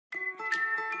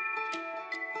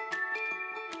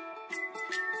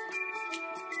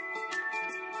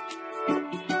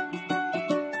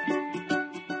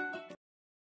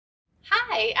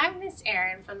Hi, I'm Miss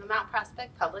Erin from the Mount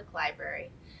Prospect Public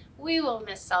Library. We will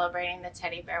miss celebrating the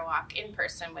Teddy Bear Walk in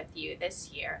person with you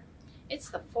this year. It's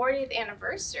the 40th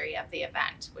anniversary of the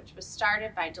event, which was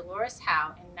started by Dolores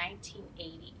Howe in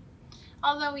 1980.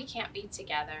 Although we can't be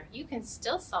together, you can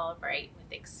still celebrate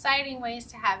with exciting ways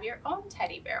to have your own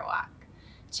Teddy Bear Walk.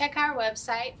 Check our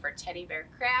website for teddy bear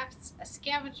crafts, a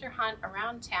scavenger hunt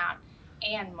around town,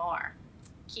 and more.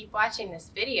 Keep watching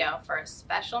this video for a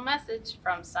special message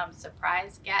from some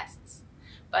surprise guests.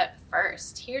 But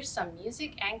first, here's some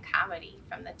music and comedy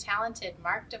from the talented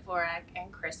Mark Dvorak and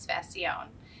Chris Fascione.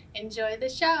 Enjoy the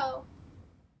show!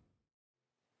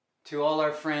 To all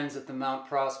our friends at the Mount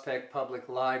Prospect Public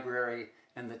Library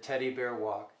and the Teddy Bear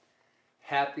Walk,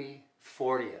 happy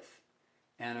 40th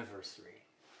anniversary.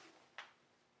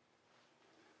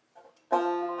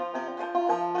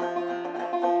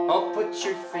 Oh, put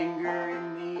your finger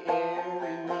in the air,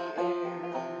 in the air.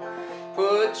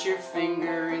 Put your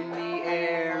finger in the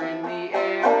air, in the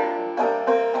air.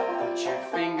 Put your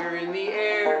finger in the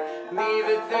air, leave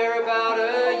it there about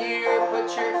a year.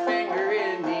 Put your finger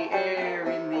in the air,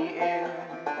 in the air.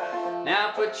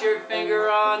 Now put your finger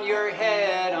on your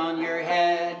head, on your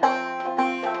head.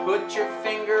 Put your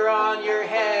finger on your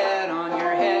head, on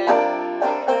your head.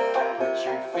 Put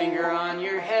your finger on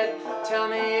your head. Tell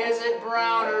me, is it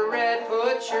brown or red?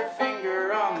 Put your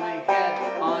finger on the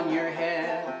head, on your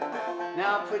head.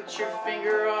 Now put your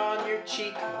finger on your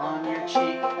cheek, on your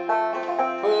cheek.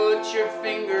 Put your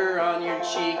finger on your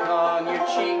cheek, on your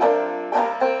cheek.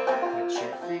 Put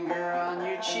your finger on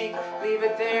your cheek, leave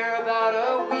it there about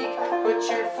a week. Put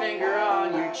your finger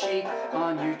on your cheek,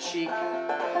 on your cheek.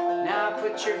 Now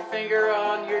put your finger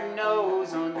on your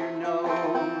nose, on your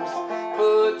nose.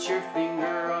 Put your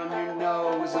finger on your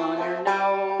nose, on your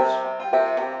nose.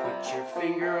 Put your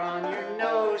finger on your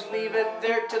nose, leave it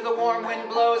there till the warm wind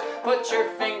blows. Put your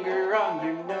finger on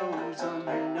your nose, on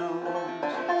your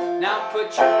nose. Now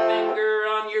put your finger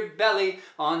on your belly,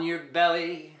 on your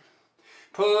belly.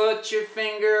 Put your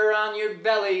finger on your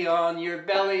belly, on your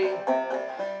belly.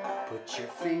 Put your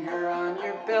finger on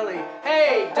your belly.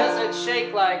 Hey, does it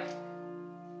shake like?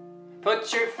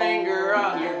 Put your finger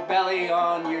on your belly,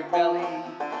 on your belly.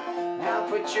 Now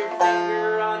put your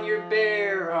finger on your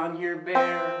bear, on your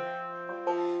bear.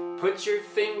 Put your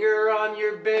finger on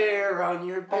your bear, on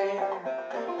your bear.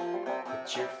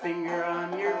 Put your finger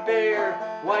on your bear.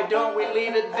 Why don't we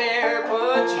leave it there?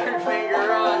 Put your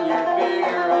finger on your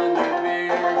bear, on your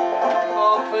bear.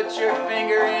 Oh, put your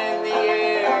finger in the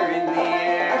air, in the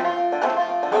air.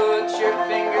 Put your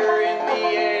finger in the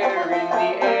air, in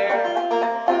the air.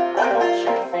 Put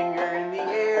your finger in the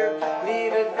air.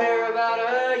 Leave it there about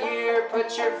a year.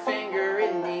 Put your finger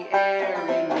in the air,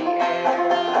 in the air.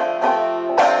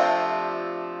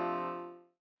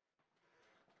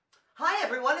 Hi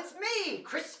everyone, it's me,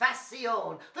 Chris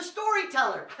Fascione, the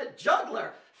storyteller,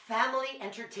 juggler, family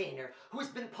entertainer, who's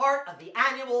been part of the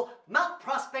annual Mount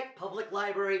Prospect Public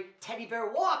Library Teddy Bear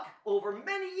Walk over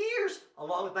many years.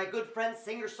 Along with my good friend,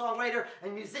 singer-songwriter,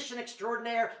 and musician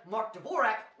extraordinaire, Mark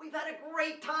Dvorak, we've had a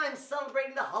great time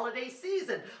celebrating the holiday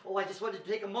season. Oh, I just wanted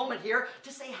to take a moment here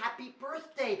to say happy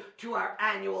birthday to our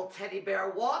annual Teddy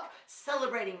Bear Walk,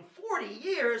 celebrating 40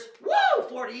 years. Woo!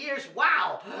 40 years,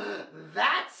 wow!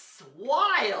 That's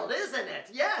wild, isn't it?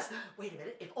 Yes. Wait a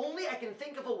minute, if only I can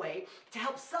think of a way to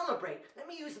help celebrate. Let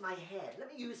me use my head, let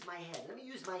me use my head, let me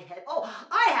use my head. Oh,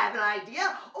 I have an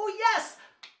idea. Oh, yes.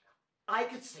 I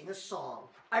could sing a song.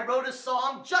 I wrote a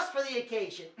song just for the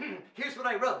occasion. Here's what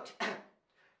I wrote.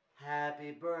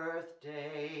 Happy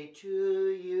birthday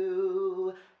to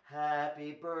you.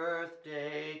 Happy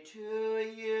birthday to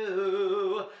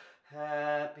you.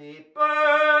 Happy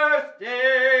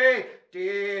birthday,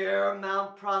 dear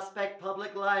Mount Prospect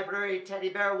Public Library Teddy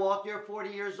Bear Walk. You're 40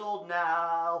 years old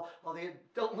now, although you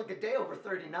don't look a day over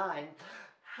 39.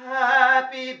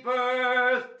 Happy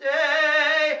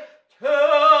birthday to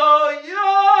you.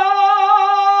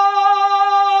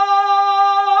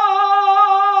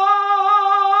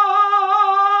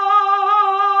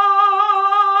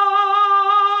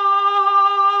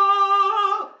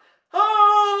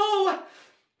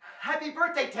 Happy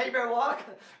birthday, Teddy Bear Walk.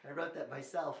 I wrote that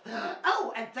myself.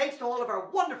 Oh, and thanks to all of our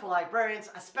wonderful librarians,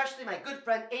 especially my good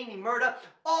friend Amy Murda,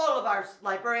 all of our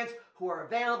librarians who are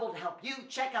available to help you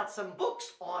check out some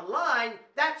books online.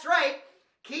 That's right.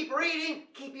 Keep reading,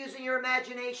 keep using your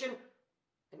imagination,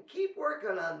 and keep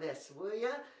working on this, will ya?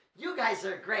 You guys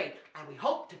are great, and we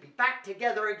hope to be back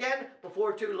together again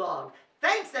before too long.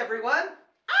 Thanks, everyone.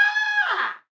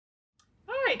 Ah!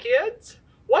 Hi, kids.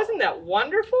 Wasn't that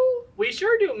wonderful? We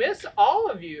sure do miss all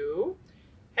of you.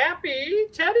 Happy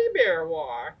Teddy Bear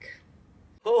Walk.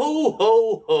 Ho,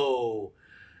 ho, ho.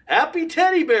 Happy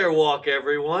Teddy Bear Walk,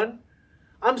 everyone!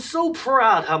 I'm so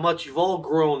proud how much you've all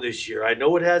grown this year. I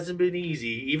know it hasn't been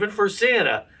easy, even for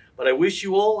Santa, but I wish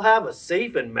you all have a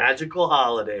safe and magical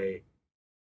holiday.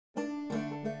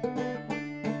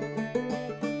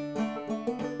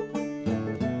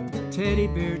 Teddy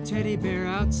bear,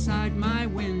 outside my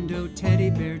window. Teddy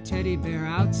bear,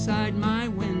 outside my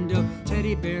window.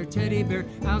 Teddy bear,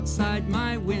 outside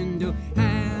my window.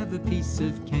 Have a piece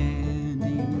of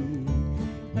candy.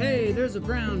 Hey, there's a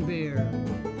brown bear.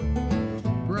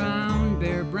 Brown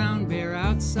bear,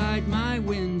 outside my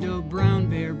window. Brown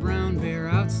bear,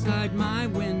 outside my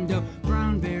window.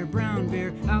 Brown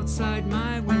bear, outside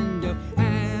my window.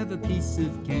 Have a piece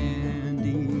of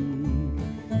candy.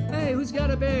 Hey, who's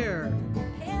got a bear?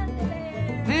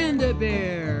 Panda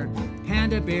bear.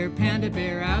 Panda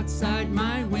bear, outside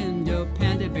my window.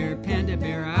 Panda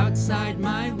bear, outside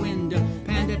my window.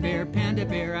 Panda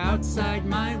bear, outside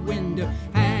my window.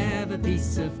 Have a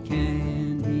piece of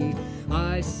candy.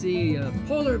 I see a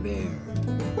polar bear.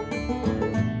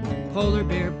 Polar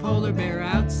bear,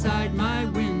 outside